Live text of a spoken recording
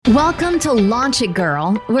Welcome to Launch It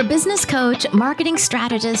Girl, where business coach, marketing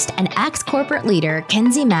strategist, and ex-corporate leader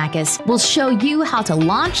Kenzie Mackis will show you how to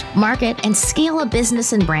launch, market, and scale a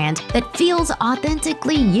business and brand that feels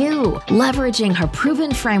authentically you, leveraging her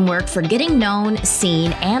proven framework for getting known,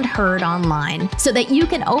 seen, and heard online so that you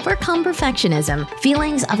can overcome perfectionism,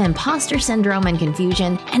 feelings of imposter syndrome and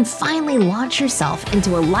confusion, and finally launch yourself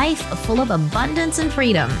into a life full of abundance and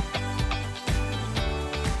freedom.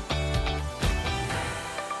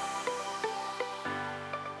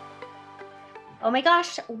 Oh my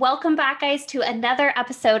gosh, welcome back guys to another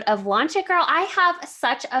episode of Launch It Girl. I have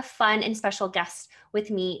such a fun and special guest with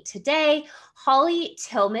me today, Holly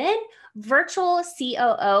Tillman, virtual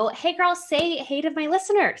COO. Hey girl, say hey to my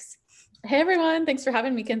listeners. Hey everyone, thanks for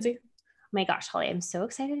having me, Kenzie. Oh my gosh, Holly, I'm so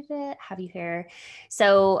excited to have you here.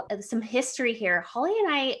 So some history here. Holly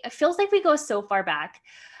and I, it feels like we go so far back,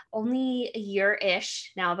 only a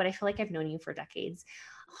year-ish now, but I feel like I've known you for decades.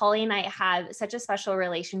 Holly and I have such a special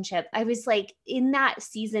relationship. I was like in that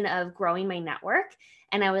season of growing my network,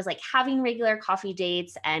 and I was like having regular coffee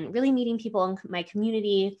dates and really meeting people in my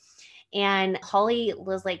community. And Holly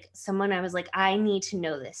was like someone I was like, I need to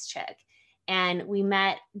know this chick. And we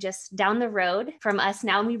met just down the road from us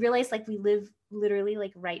now. And we realized like we live literally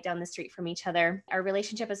like right down the street from each other. Our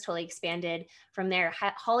relationship has totally expanded from there.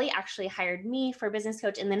 Holly actually hired me for business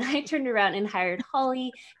coach. And then I turned around and hired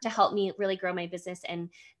Holly to help me really grow my business and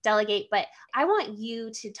delegate. But I want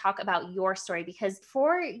you to talk about your story, because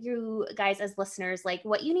for you guys as listeners, like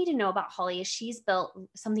what you need to know about Holly is she's built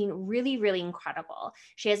something really, really incredible.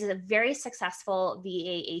 She has a very successful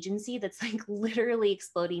VA agency that's like literally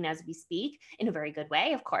exploding as we speak, in a very good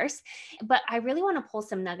way, of course. But I really want to pull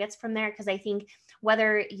some nuggets from there, because I think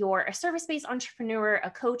whether you're a service-based entrepreneur,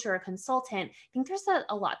 a coach, or a consultant, I think there's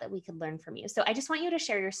a lot that we could learn from you. So I just want you to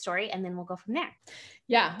share your story and then we'll go from there.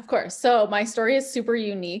 Yeah, of course. So my story is super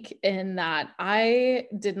unique in that I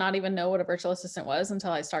did not even know what a virtual assistant was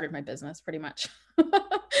until I started my business, pretty much.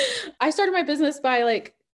 I started my business by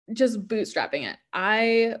like just bootstrapping it.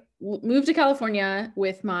 I moved to California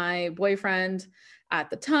with my boyfriend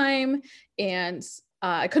at the time, and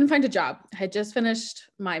I couldn't find a job. I had just finished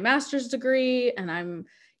my master's degree, and I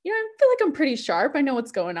feel like I'm pretty sharp. I know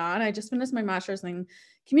what's going on. I just finished my master's in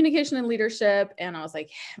communication and leadership. And I was like,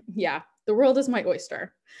 yeah, the world is my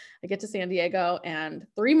oyster. I get to San Diego, and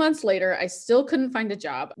 3 months later, I still couldn't find a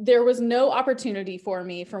job. There was no opportunity for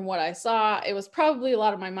me from what I saw. It was probably a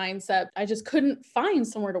lot of my mindset. I just couldn't find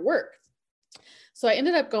somewhere to work. So I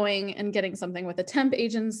ended up going and getting something with a temp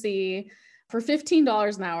agency for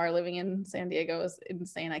 $15 an hour. Living in San Diego is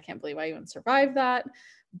insane. I can't believe I even survived that.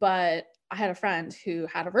 But I had a friend who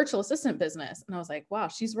had a virtual assistant business, and I was like, wow,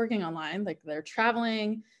 she's working online. Like they're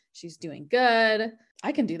traveling. She's doing good.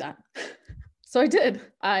 I can do that. So I did.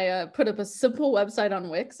 I put up a simple website on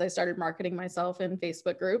Wix. I started marketing myself in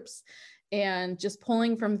Facebook groups and just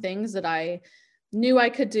pulling from things that I knew I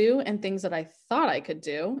could do and things that I thought I could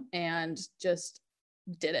do, and just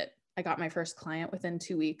did it. I got my first client within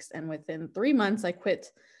 2 weeks, and within 3 months, I quit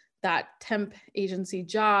that temp agency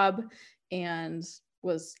job and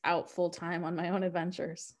was out full time on my own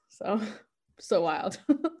adventures. So wild.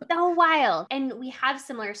 So wild. And we have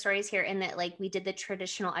similar stories here in that like we did the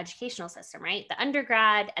traditional educational system, right? The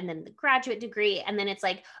undergrad and then the graduate degree. And then it's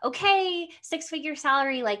like, okay, 6-figure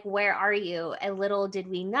salary, like where are you? And little did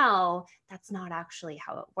we know that's not actually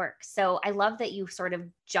how it works. So I love that you sort of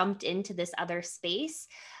jumped into this other space.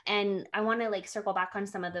 And I want to like circle back on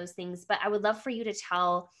some of those things, but I would love for you to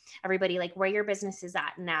tell everybody like where your business is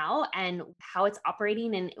at now and how it's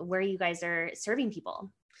operating and where you guys are serving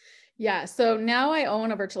people. Yeah. So now I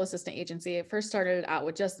own a virtual assistant agency. It first started out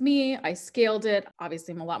with just me. I scaled it.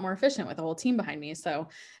 Obviously, I'm a lot more efficient with a whole team behind me. So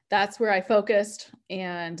that's where I focused.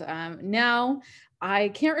 And now I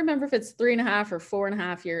can't remember if it's 3.5 or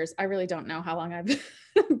 4.5 years. I really don't know how long I've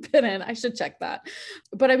been in. I should check that.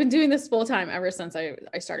 But I've been doing this full time ever since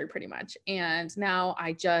I started pretty much. And now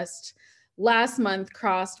I just last month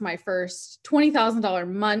crossed my first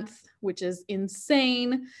 $20,000 month, which is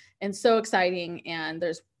insane and so exciting. And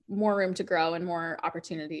there's more room to grow and more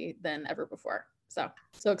opportunity than ever before. So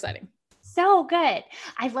exciting. So good.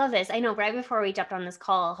 I love this. I know right before we jumped on this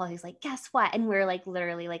call, Holly's like, guess what? And we're like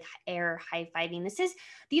literally like air high-fiving.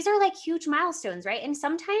 These are like huge milestones, right? And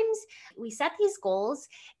sometimes we set these goals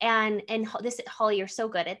and this, Holly, you're so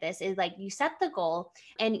good at this, is like you set the goal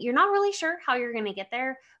and you're not really sure how you're going to get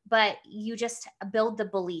there, but you just build the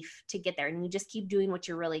belief to get there, and you just keep doing what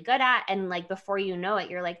you're really good at. And like, before you know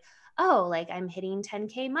it, you're like, oh, like I'm hitting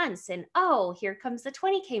 10K months, and oh, here comes the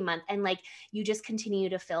 20K month. And like, you just continue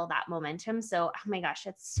to feel that momentum. So, oh my gosh,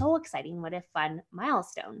 it's so exciting. What a fun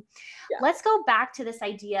milestone. Yeah. Let's go back to this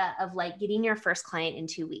idea of like getting your first client in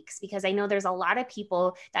 2 weeks, because I know there's a lot of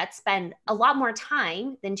people that spend a lot more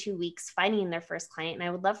time than 2 weeks finding their first client. And I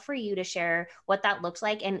would love for you to share what that looked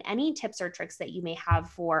like and any tips or tricks that you may have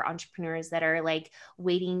for entrepreneurs that are like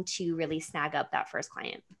waiting to really snag up that first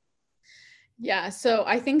client. Yeah. So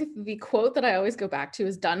I think the quote that I always go back to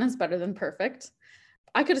is done is better than perfect.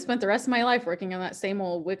 I could have spent the rest of my life working on that same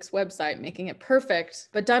old Wix website, making it perfect,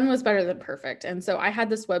 but done was better than perfect. And so I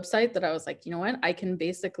had this website that I was like, you know what, I can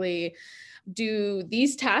basically do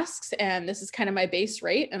these tasks and this is kind of my base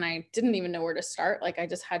rate. And I didn't even know where to start. Like I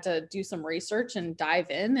just had to do some research and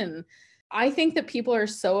dive in. And I think that people are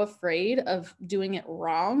so afraid of doing it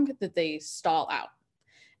wrong that they stall out.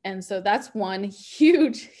 And so that's one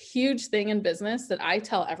huge, huge thing in business that I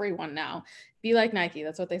tell everyone now. Be like Nike.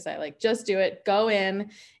 That's what they say. Like, just do it, go in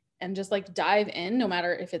and just like dive in, no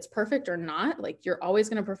matter if it's perfect or not. Like, you're always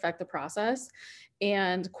going to perfect the process.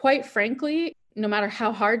 And quite frankly, no matter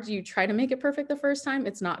how hard you try to make it perfect the first time,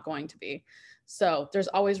 it's not going to be. So there's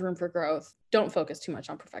always room for growth. Don't focus too much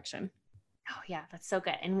on perfection. Oh, yeah, that's so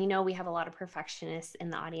good. And we know we have a lot of perfectionists in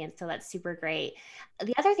the audience, so that's super great.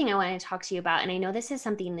 The other thing I want to talk to you about, and I know this is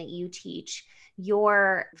something that you teach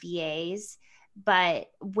your VAs, but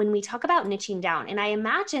when we talk about niching down, and I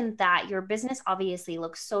imagine that your business obviously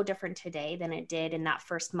looks so different today than it did in that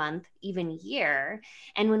first month, even year.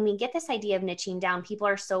 And when we get this idea of niching down, people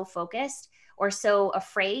are so focused or so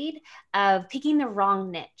afraid of picking the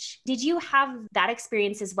wrong niche. Did you have that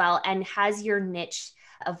experience as well? And has your niche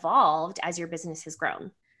evolved as your business has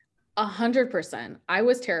grown? 100%. I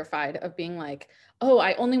was terrified of being like, oh,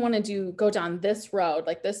 I only want to go down this road,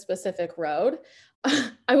 like this specific road.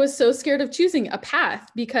 I was so scared of choosing a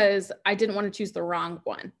path because I didn't want to choose the wrong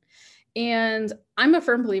one. And I'm a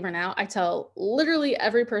firm believer now. I tell literally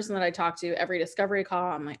every person that I talk to, every discovery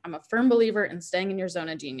call, I'm like, I'm a firm believer in staying in your zone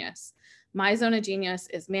of genius. My zone of genius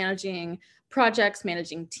is managing projects,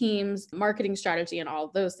 managing teams, marketing strategy, and all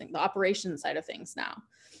of those things, the operations side of things now.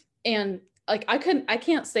 And like, I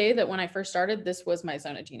can't say that when I first started, this was my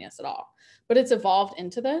zone of genius at all, but it's evolved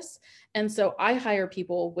into this. And so I hire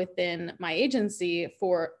people within my agency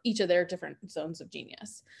for each of their different zones of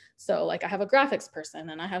genius. So like I have a graphics person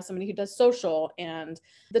and I have somebody who does social and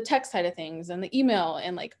the tech side of things and the email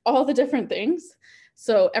and like all the different things.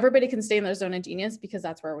 So everybody can stay in their zone of genius because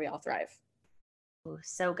that's where we all thrive. Ooh,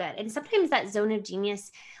 so good. And sometimes that zone of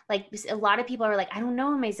genius, like a lot of people are like, I don't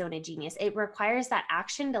know my zone of genius. It requires that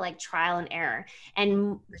action to like trial and error.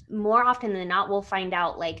 And more often than not, we'll find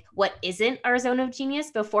out like what isn't our zone of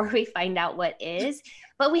genius before we find out what is.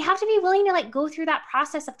 But we have to be willing to like go through that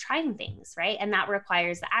process of trying things, right? And that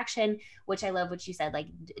requires the action, which I love what you said, like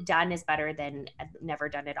done is better than never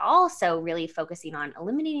done at all. So really focusing on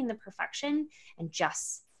eliminating the perfection and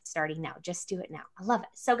just starting now. Just do it now. I love it.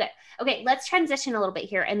 So good. Okay, let's transition a little bit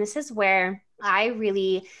here. And this is where I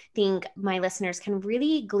really think my listeners can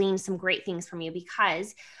really glean some great things from you,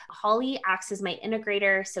 because Holly acts as my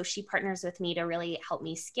integrator. So she partners with me to really help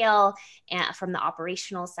me scale from the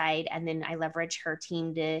operational side. And then I leverage her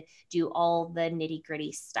team to do all the nitty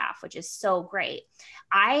gritty stuff, which is so great.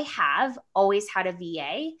 I have always had a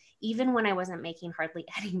VA, even when I wasn't making hardly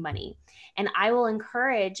any money. And I will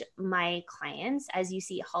encourage my clients, as you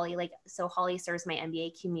see Holly, like, so Holly serves my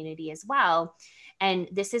MBA community as well. And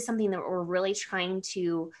this is something that we're really trying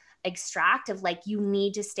to extract of like, you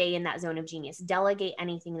need to stay in that zone of genius, delegate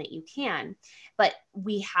anything that you can. But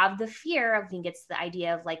we have the fear, I think it's the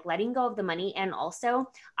idea of like letting go of the money. And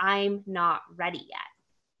also, I'm not ready yet.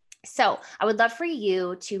 So I would love for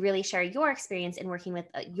you to really share your experience in working with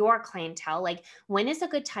your clientele. Like, when is a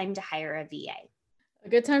good time to hire a VA? A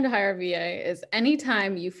good time to hire a VA is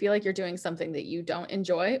anytime you feel like you're doing something that you don't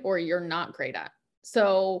enjoy or you're not great at.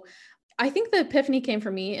 So I think the epiphany came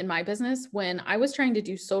for me in my business when I was trying to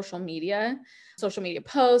do social media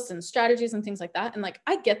posts and strategies and things like that. And like,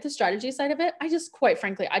 I get the strategy side of it. I just, quite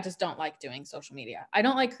frankly, I just don't like doing social media. I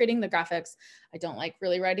don't like creating the graphics. I don't like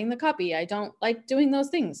really writing the copy. I don't like doing those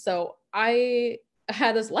things. So I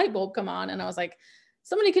had this light bulb come on and I was like,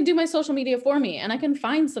 somebody can do my social media for me and I can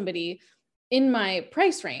find somebody in my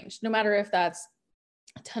price range, no matter if that's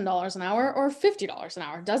 $10 an hour or $50 an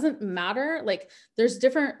hour, doesn't matter. Like, there's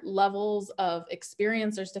different levels of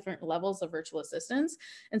experience. There's different levels of virtual assistants.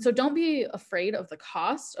 And so don't be afraid of the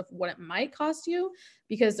cost of what it might cost you,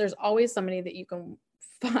 because there's always somebody that you can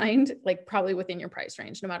find like probably within your price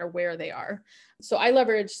range, no matter where they are. So I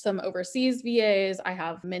leverage some overseas VAs. I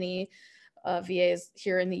have many VAs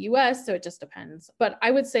here in the US, so it just depends. But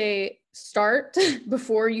I would say start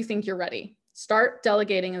before you think you're ready. Start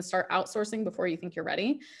delegating and start outsourcing before you think you're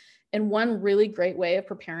ready. And one really great way of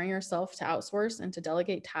preparing yourself to outsource and to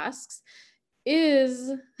delegate tasks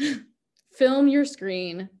is film your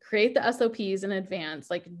screen, create the SOPs in advance,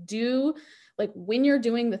 like when you're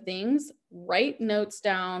doing the things, write notes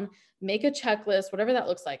down, make a checklist, whatever that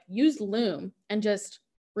looks like. Use Loom and just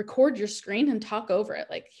record your screen and talk over it.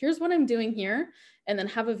 Like, here's what I'm doing here. And then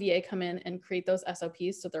have a VA come in and create those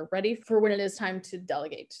SOPs so they're ready for when it is time to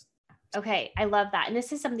delegate. Okay, I love that. And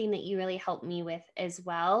this is something that you really helped me with as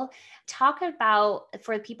well. Talk about,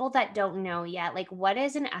 for people that don't know yet, like what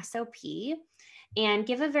is an SOP? And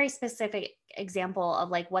give a very specific example of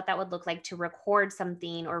like what that would look like to record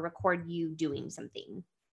something or record you doing something.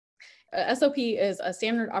 A SOP is a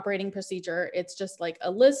standard operating procedure. It's just like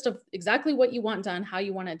a list of exactly what you want done, how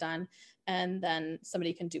you want it done, and then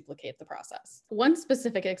somebody can duplicate the process. One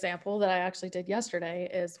specific example that I actually did yesterday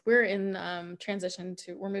is we're in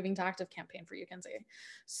we're moving to ActiveCampaign for you, Kenzie.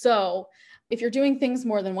 So if you're doing things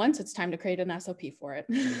more than once, it's time to create an SOP for it.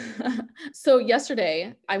 So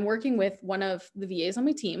yesterday, I'm working with one of the VAs on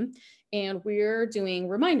my team, and we're doing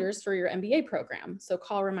reminders for your MBA program. So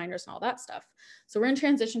call reminders and all that stuff. So we're in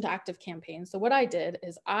transition to ActiveCampaign. So what I did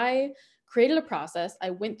is I created a process. I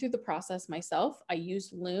went through the process myself. I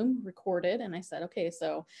used Loom, recorded, and I said, okay,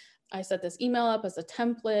 so I set this email up as a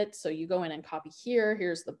template. So you go in and copy here.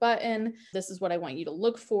 Here's the button. This is what I want you to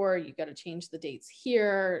look for. You got to change the dates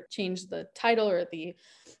here, change the title or the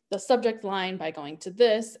subject line by going to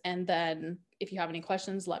this. And then if you have any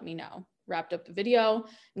questions, let me know. Wrapped up the video,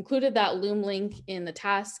 included that Loom link in the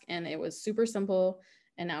task, and it was super simple.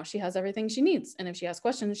 And now she has everything she needs. And if she has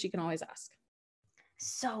questions, she can always ask.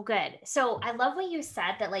 So good. So I love what you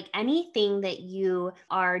said, that like anything that you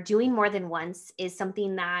are doing more than once is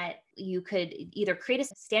something that you could either create a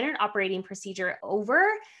standard operating procedure over.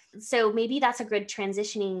 So maybe that's a good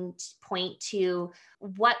transitioning point to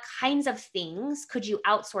what kinds of things could you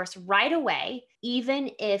outsource right away, even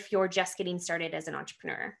if you're just getting started as an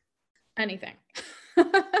entrepreneur? Anything.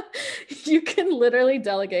 You can literally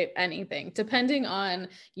delegate anything depending on,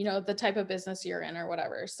 the type of business you're in or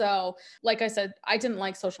whatever. So like I said, I didn't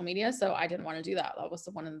like social media, so I didn't want to do that. That was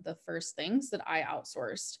one of the first things that I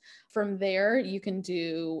outsourced. From there, you can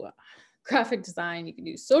do graphic design, you can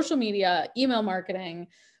do social media, email marketing.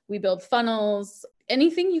 We build funnels,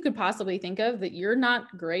 anything you could possibly think of that you're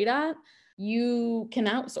not great at, you can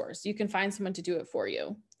outsource. You can find someone to do it for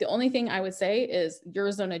you. The only thing I would say is you're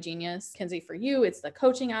a zone of genius, Kenzie. For you, it's the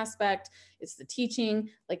coaching aspect, it's the teaching,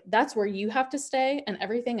 like that's where you have to stay, and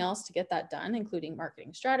everything else to get that done, including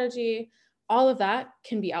marketing strategy, all of that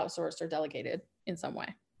can be outsourced or delegated in some way.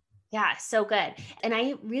 Yeah, so good. And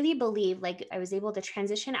I really believe like I was able to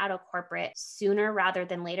transition out of corporate sooner rather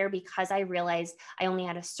than later because I realized I only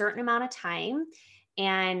had a certain amount of time.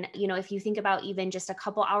 And, if you think about even just a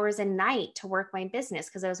couple hours a night to work my business,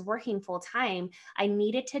 because I was working full time, I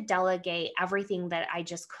needed to delegate everything that I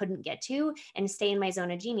just couldn't get to and stay in my zone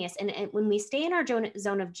of genius. And when we stay in our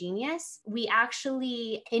zone of genius, we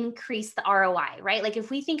actually increase the ROI, right? Like if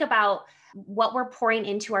we think about what we're pouring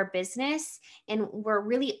into our business and we're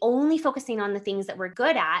really only focusing on the things that we're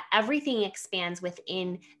good at, everything expands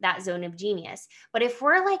within that zone of genius. But if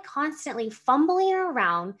we're like constantly fumbling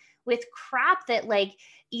around with crap that like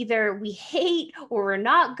either we hate or we're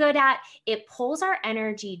not good at, it pulls our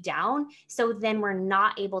energy down. So then we're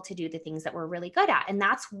not able to do the things that we're really good at. And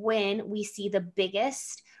that's when we see the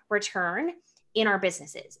biggest return in our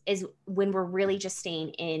businesses, is when we're really just staying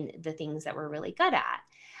in the things that we're really good at.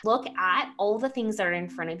 Look at all the things that are in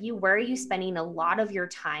front of you. Where are you spending a lot of your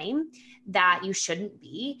time that you shouldn't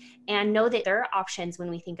be? And know that there are options when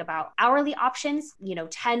we think about hourly options,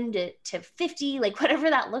 10 to 50, like whatever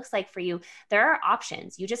that looks like for you, there are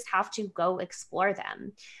options. You just have to go explore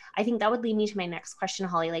them. I think that would lead me to my next question,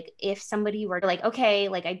 Holly. Like if somebody were like, okay,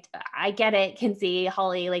 like I get it, Kenzie,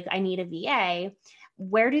 Holly, like I need a VA,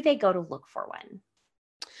 where do they go to look for one?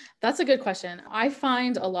 That's a good question. I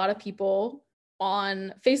find a lot of people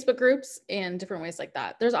on Facebook groups and different ways like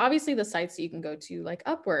that. There's obviously the sites that you can go to like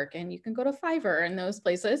Upwork, and you can go to Fiverr and those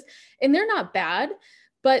places, and they're not bad,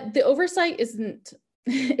 but the oversight isn't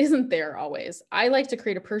there always. I like to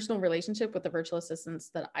create a personal relationship with the virtual assistants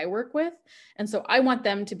that I work with. And so I want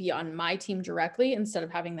them to be on my team directly instead of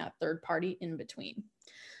having that third party in between.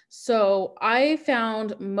 So I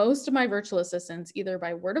found most of my virtual assistants either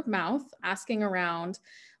by word of mouth, asking around,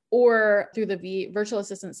 or through the Virtual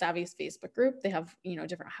Assistant Savvy's Facebook group. They have,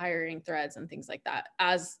 different hiring threads and things like that,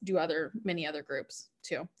 as do many other groups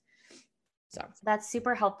too. So that's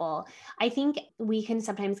super helpful. I think we can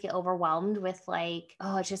sometimes get overwhelmed with like,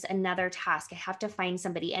 oh, it's just another task. I have to find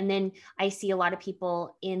somebody. And then I see a lot of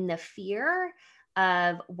people in the fear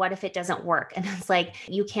of what if it doesn't work? And it's like,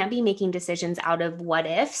 you can't be making decisions out of what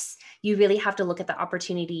ifs. You really have to look at the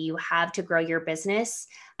opportunity you have to grow your business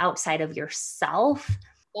outside of yourself.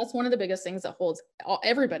 That's one of the biggest things that holds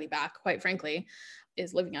everybody back, quite frankly,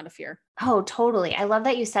 is living out of fear. Oh, totally. I love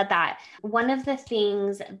that you said that. One of the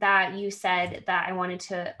things that you said that I wanted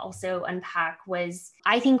to also unpack was,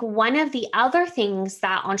 I think one of the other things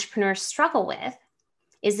that entrepreneurs struggle with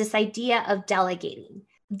is this idea of delegating.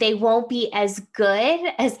 They won't be as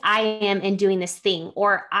good as I am in doing this thing,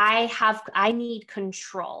 or I need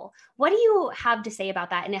control. What do you have to say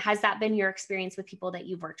about that? And has that been your experience with people that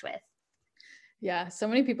you've worked with? Yeah. So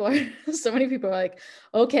many people are like,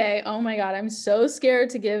 okay, oh my God, I'm so scared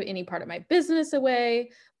to give any part of my business away.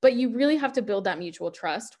 But you really have to build that mutual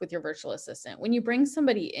trust with your virtual assistant. When you bring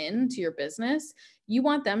somebody into your business, you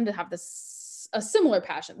want them to have a similar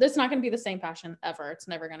passion. That's not going to be the same passion ever. It's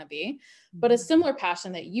never going to be, but a similar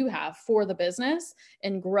passion that you have for the business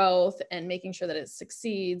and growth and making sure that it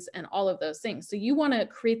succeeds and all of those things. So you want to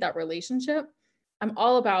create that relationship. I'm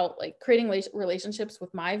all about like creating relationships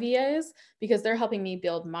with my VAs because they're helping me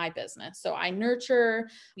build my business. So I nurture,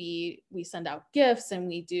 we send out gifts and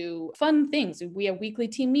we do fun things. We have weekly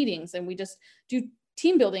team meetings and we just do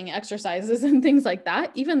team building exercises and things like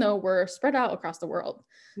that, even though we're spread out across the world.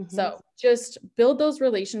 Mm-hmm. So just build those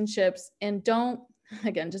relationships and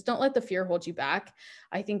just don't let the fear hold you back.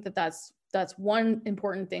 I think that's one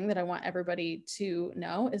important thing that I want everybody to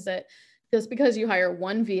know is that just because you hire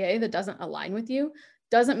one VA that doesn't align with you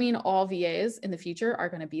doesn't mean all VAs in the future are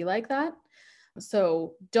going to be like that.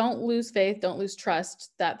 So don't lose faith, don't lose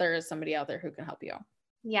trust that there is somebody out there who can help you.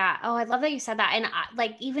 Yeah. Oh, I love that you said that. And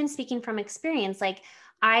like, even speaking from experience, like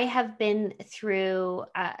I have been through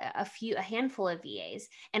a handful of VAs,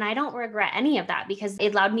 and I don't regret any of that because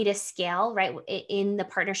it allowed me to scale, right? In the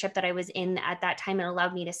partnership that I was in at that time, it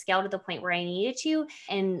allowed me to scale to the point where I needed to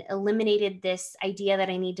and eliminated this idea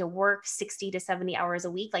that I need to work 60 to 70 hours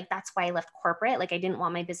a week. Like, that's why I left corporate. Like, I didn't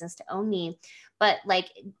want my business to own me. But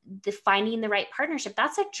like finding the right partnership,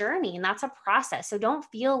 that's a journey and that's a process. So don't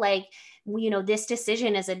feel like, this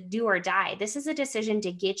decision is a do or die. This is a decision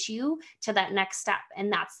to get you to that next step.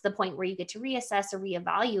 And that's the point where you get to reassess or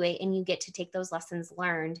reevaluate and you get to take those lessons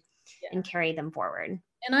learned and carry them forward.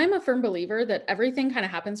 And I'm a firm believer that everything kind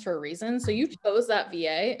of happens for a reason. So you chose that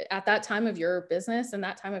VA at that time of your business and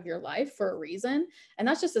that time of your life for a reason. And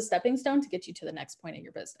that's just a stepping stone to get you to the next point in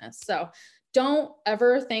your business. So don't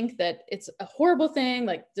ever think that it's a horrible thing,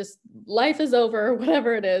 like just life is over,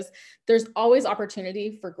 whatever it is. There's always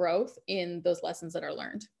opportunity for growth in those lessons that are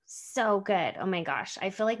learned. So good. Oh my gosh. I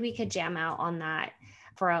feel like we could jam out on that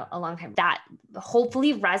for a long time. That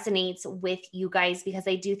hopefully resonates with you guys, because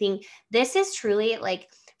I do think this is truly like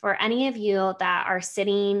for any of you that are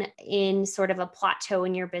sitting in sort of a plateau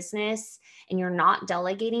in your business and you're not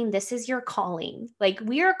delegating, this is your calling. Like,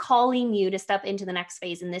 we are calling you to step into the next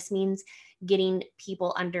phase. And this means getting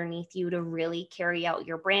people underneath you to really carry out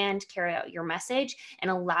your brand, carry out your message,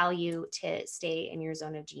 and allow you to stay in your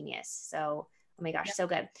zone of genius. So, oh my gosh, so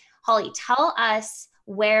good. Holly, tell us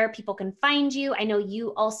where people can find you. I know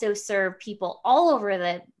you also serve people all over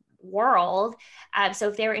the world. So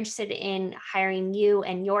if they were interested in hiring you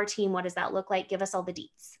and your team, what does that look like? Give us all the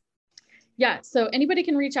deets. Yeah. So anybody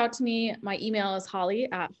can reach out to me. My email is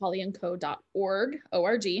holly@hollyandco.org.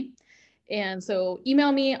 And so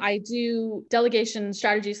email me. I do delegation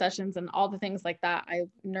strategy sessions and all the things like that. I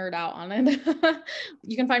nerd out on it.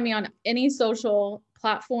 You can find me on any social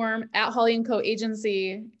platform at Holly & Co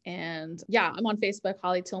Agency. And yeah, I'm on Facebook.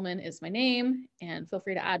 Holly Tillman is my name, and feel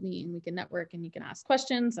free to add me and we can network and you can ask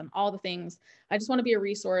questions and all the things. I just want to be a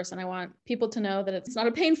resource, and I want people to know that it's not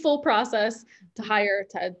a painful process to hire,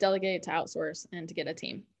 to delegate, to outsource, and to get a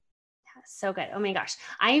team. So good. Oh my gosh.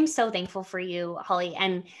 I am so thankful for you, Holly.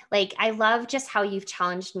 And like, I love just how you've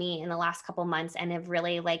challenged me in the last couple months and have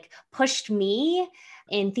really like pushed me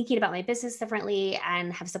in thinking about my business differently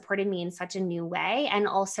and have supported me in such a new way. And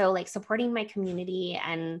also like supporting my community.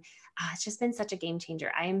 And it's just been such a game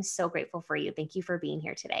changer. I am so grateful for you. Thank you for being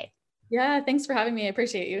here today. Yeah. Thanks for having me. I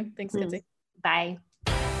appreciate you. Thanks, Kenzie. Bye.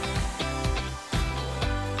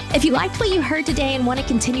 If you liked what you heard today and want to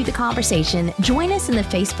continue the conversation, join us in the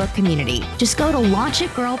Facebook community. Just go to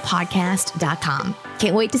launchitgirlpodcast.com.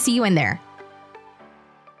 Can't wait to see you in there.